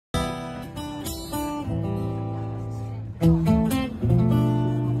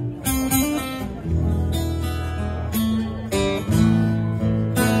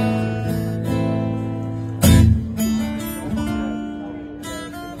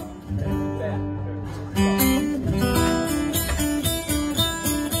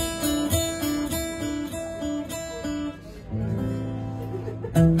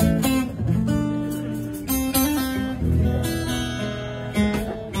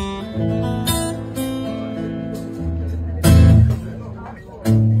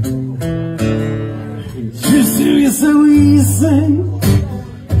easy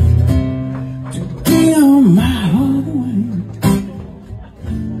to give my heart away.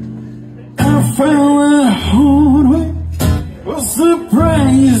 I found the hard way was the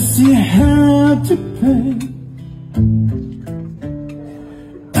price you had to pay.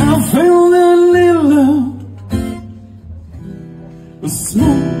 I found a little love, a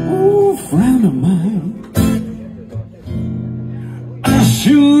small friend of mine. I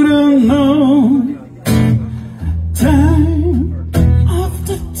should have known time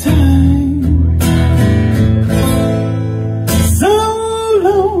after time. So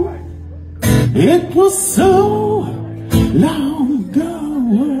long, it was so long ago,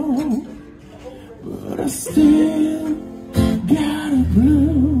 but I still got a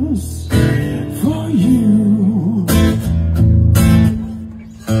blues for you.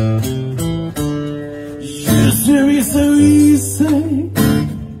 Used to be so easy,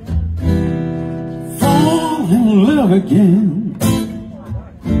 fall in love again.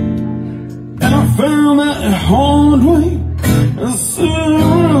 And I found that hard way, so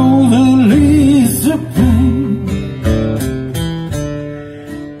the least of pain.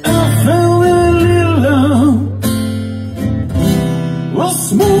 I found that little love was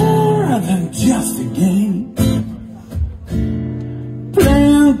more than just a game.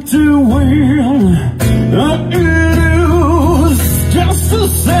 Playing to win, it was just the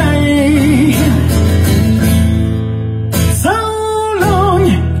same. So long,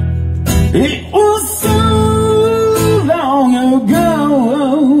 it was so long ago,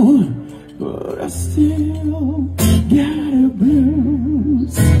 but I still got a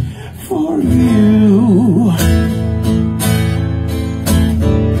blues for you.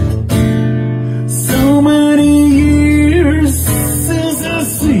 So many years since I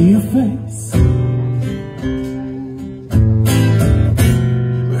see your face.